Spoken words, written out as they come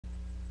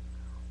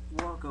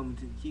Welcome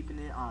to Keeping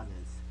It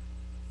Honest.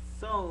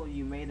 So,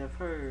 you may have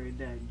heard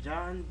that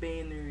John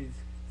Boehner's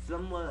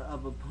somewhat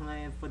of a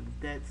plan for the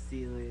debt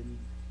ceiling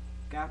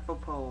got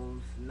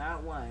proposed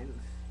not once,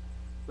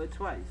 but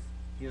twice.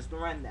 Here's the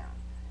rundown.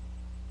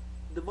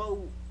 The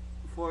vote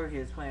for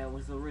his plan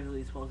was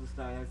originally supposed to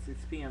start at 6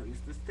 p.m.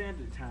 Eastern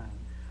Standard Time,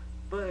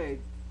 but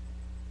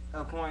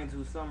according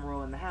to some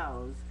rule in the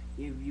House,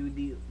 if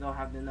you don't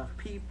have enough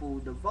people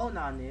to vote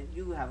on it,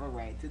 you have a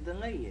right to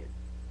delay it.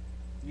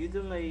 You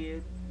delay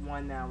it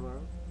 1 hour,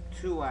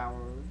 2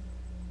 hours,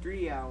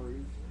 3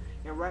 hours,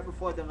 and right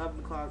before the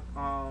 11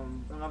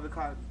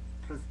 o'clock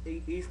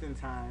Eastern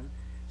time,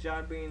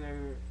 John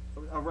Boehner,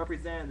 a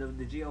representative of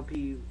the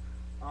GOP,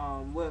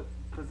 would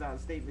puts out a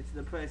statement to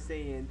the press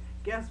saying,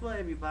 "Guess what,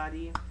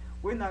 everybody?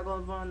 We're not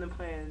going to vote on the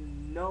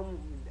plan. No,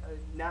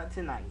 not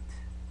tonight."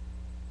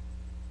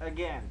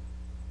 Again,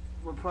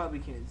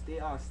 Republicans,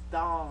 they are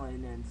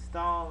stalling and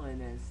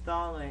stalling and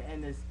stalling,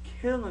 and it's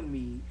killing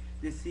me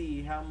to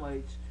see how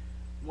much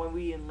when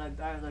we elect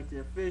our elected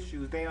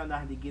officials, they don't know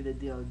how to get a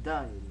deal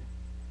done.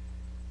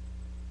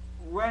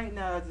 Right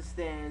now, as it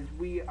stands,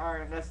 we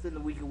are less than a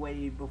week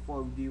away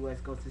before the U.S.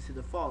 goes into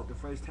default, the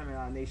first time in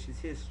our nation's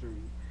history.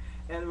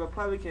 And the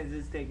Republicans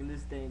is taking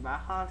this thing by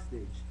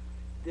hostage.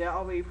 They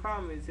already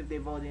promised if they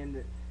vote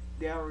in,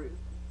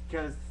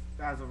 because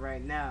as of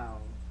right now,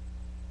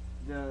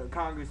 the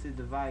Congress is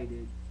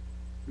divided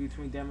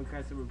between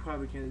Democrats and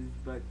Republicans,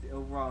 but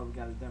overall we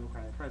got a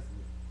Democratic president.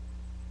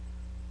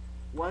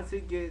 Once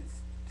it gets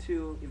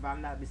to, if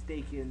I'm not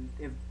mistaken,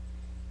 if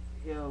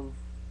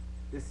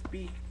the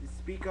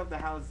speaker of the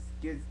House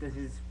gets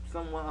his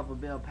somewhat of a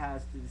bill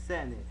passed to the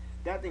Senate,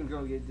 that thing's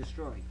gonna get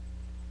destroyed.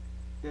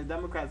 The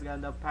Democrats got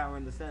enough power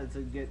in the Senate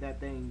to get that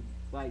thing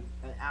like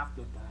an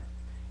afterthought,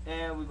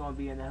 and we're gonna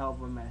be in a hell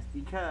of a mess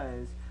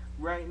because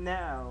right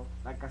now,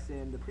 like I said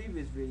in the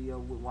previous video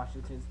with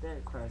Washington's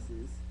debt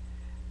crisis,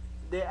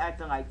 they're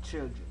acting like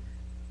children.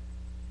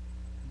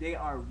 They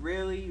are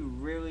really,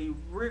 really,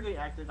 really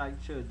acting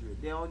like children.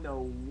 They don't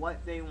know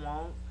what they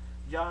want.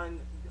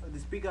 The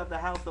Speaker of the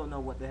House don't know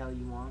what the hell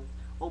he wants.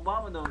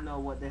 Obama don't know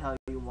what the hell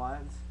he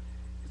wants.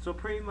 So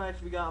pretty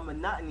much we got a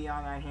monotony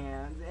on our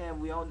hands, and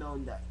we don't know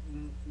that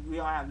we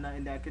don't have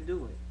nothing that could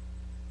do it.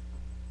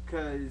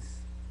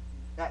 Cause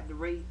at the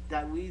rate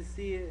that we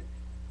see it,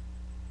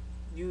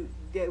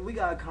 we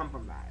gotta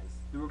compromise.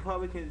 The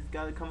Republicans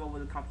gotta come up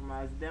with a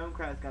compromise. The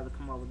Democrats gotta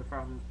come up with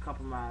a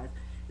compromise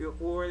in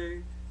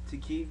order to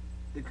keep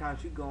the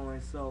country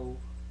going, so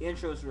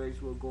interest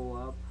rates will go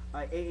up,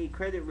 our AA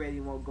credit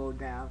rating won't go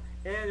down,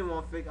 and it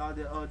won't affect all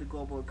the other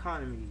global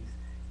economies.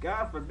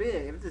 God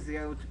forbid, if this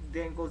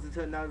then goes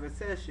into another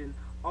recession,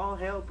 all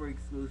hell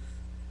breaks loose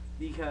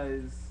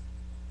because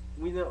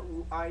we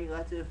know our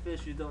elected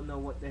officials don't know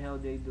what the hell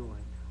they're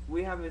doing.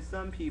 We having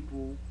some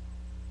people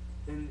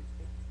and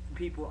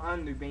people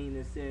under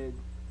Boehner said,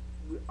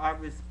 "I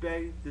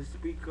respect the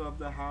Speaker of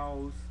the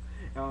House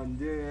on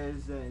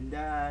this and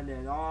that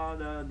and all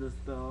the other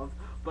stuff,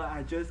 but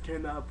I just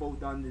cannot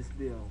vote on this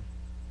bill."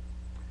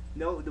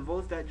 No, the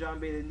votes that John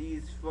Boehner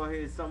needs for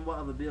his somewhat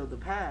of a bill to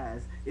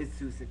pass is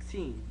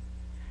 216.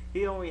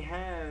 He only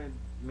had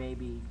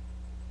maybe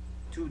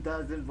 2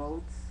 dozen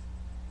votes,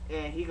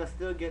 and he can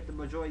still get the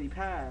majority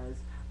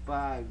passed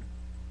by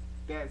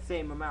that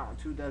same amount,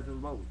 2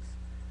 dozen votes.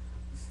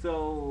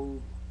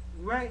 So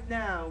right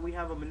now we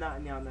have a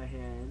monotony on our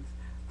hands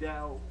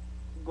that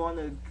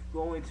gonna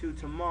go into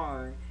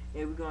tomorrow,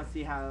 and we're gonna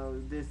see how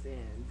this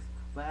ends.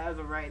 But as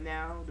of right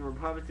now, the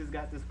Republicans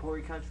got this poor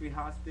country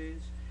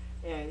hostage,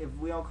 and if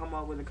we don't come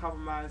up with a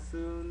compromise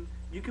soon,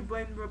 you can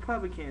blame the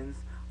Republicans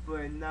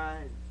for not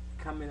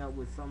coming up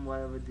with somewhat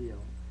of a deal.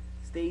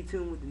 Stay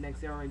tuned with the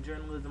next era in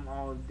journalism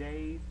all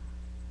day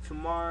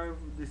tomorrow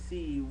to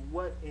see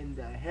what in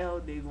the hell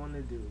they're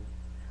gonna do.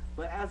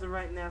 But as of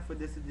right now, for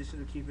this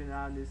edition of Keeping It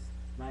Honest,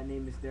 my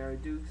name is Dara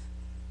Dukes.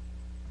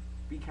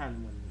 Be kind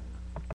to one another.